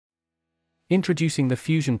Introducing the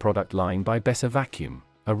Fusion product line by Besser Vacuum,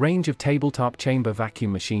 a range of tabletop chamber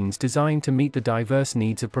vacuum machines designed to meet the diverse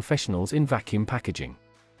needs of professionals in vacuum packaging.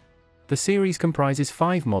 The series comprises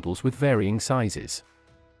 5 models with varying sizes.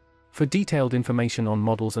 For detailed information on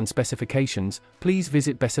models and specifications, please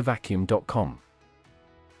visit besservacuum.com.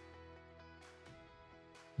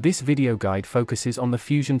 This video guide focuses on the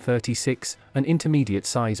Fusion 36, an intermediate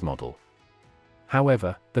size model.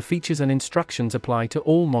 However, the features and instructions apply to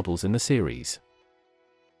all models in the series.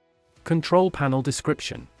 Control panel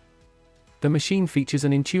description. The machine features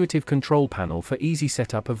an intuitive control panel for easy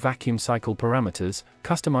setup of vacuum cycle parameters,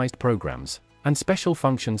 customized programs, and special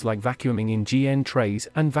functions like vacuuming in GN trays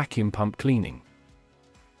and vacuum pump cleaning.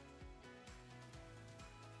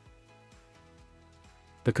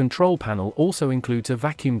 The control panel also includes a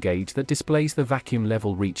vacuum gauge that displays the vacuum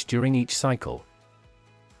level reached during each cycle.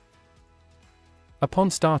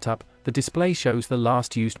 Upon startup, the display shows the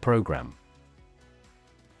last used program.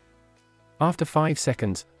 After 5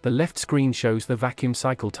 seconds, the left screen shows the vacuum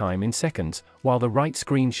cycle time in seconds, while the right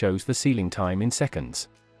screen shows the sealing time in seconds.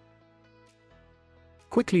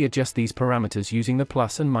 Quickly adjust these parameters using the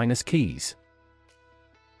plus and minus keys.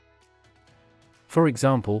 For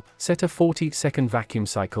example, set a 40-second vacuum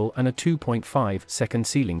cycle and a 2.5-second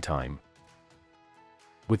sealing time,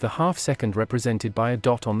 with the half second represented by a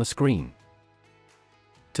dot on the screen.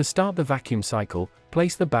 To start the vacuum cycle,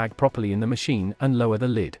 place the bag properly in the machine and lower the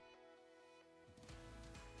lid.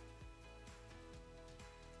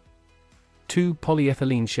 2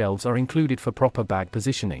 polyethylene shelves are included for proper bag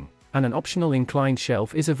positioning, and an optional inclined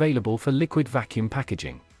shelf is available for liquid vacuum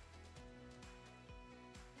packaging.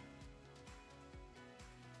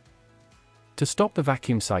 To stop the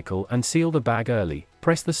vacuum cycle and seal the bag early,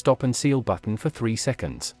 press the Stop and Seal button for 3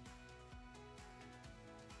 seconds.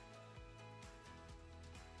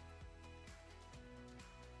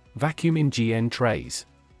 Vacuum in GN trays.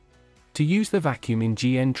 To use the Vacuum in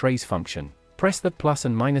GN trays function, press the plus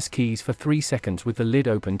and minus keys for 3 seconds with the lid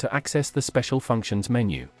open to access the Special Functions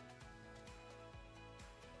menu.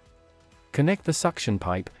 Connect the suction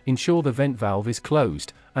pipe, ensure the vent valve is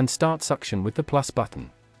closed, and start suction with the plus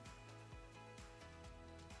button.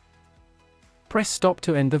 Press Stop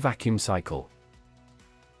to end the vacuum cycle.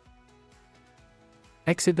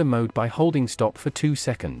 Exit the mode by holding Stop for 2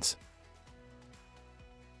 seconds.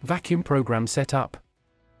 Vacuum program setup.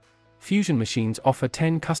 Fusion machines offer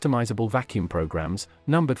 10 customizable vacuum programs,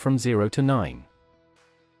 numbered from 0 to 9.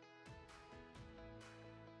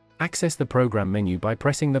 Access the program menu by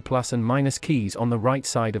pressing the plus and minus keys on the right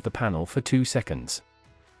side of the panel for 2 seconds.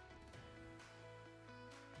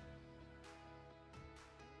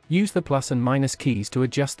 Use the plus and minus keys to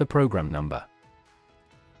adjust the program number.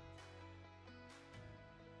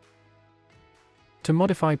 To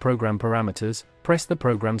modify program parameters, press the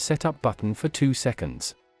Program Setup button for 2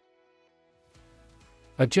 seconds.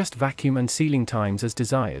 Adjust vacuum and sealing times as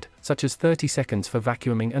desired, such as 30 seconds for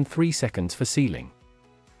vacuuming and 3 seconds for sealing.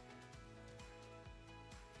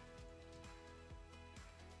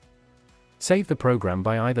 Save the program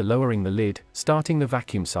by either lowering the lid, starting the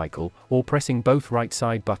vacuum cycle, or pressing both right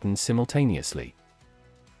side buttons simultaneously.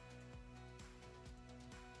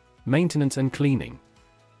 Maintenance and cleaning.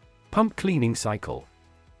 Pump cleaning cycle.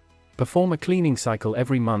 Perform a cleaning cycle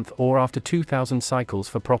every month or after 2000 cycles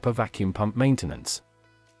for proper vacuum pump maintenance.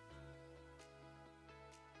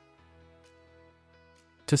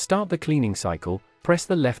 To start the cleaning cycle, press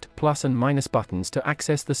the left plus and minus buttons to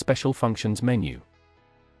access the Special Functions menu.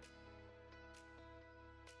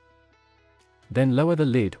 Then lower the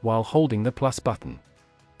lid while holding the plus button.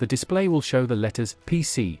 The display will show the letters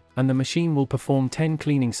PC, and the machine will perform 10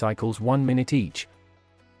 cleaning cycles 1 minute each,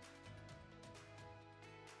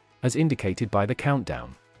 as indicated by the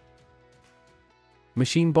countdown.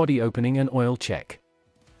 Machine body opening and oil check.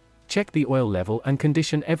 Check the oil level and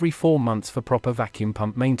condition every 4 months for proper vacuum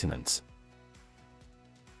pump maintenance.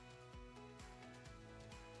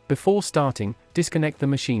 Before starting, disconnect the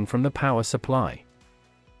machine from the power supply.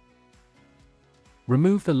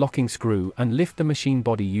 Remove the locking screw and lift the machine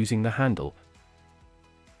body using the handle,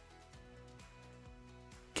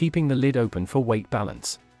 keeping the lid open for weight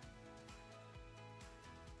balance.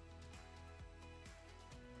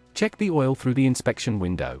 Check the oil through the inspection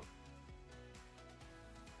window.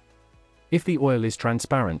 If the oil is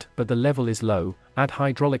transparent but the level is low, add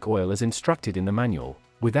hydraulic oil as instructed in the manual,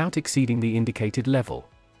 without exceeding the indicated level.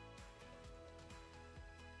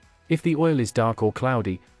 If the oil is dark or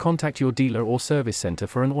cloudy, contact your dealer or service center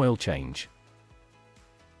for an oil change.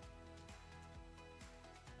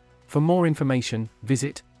 For more information,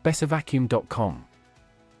 visit besservacuum.com.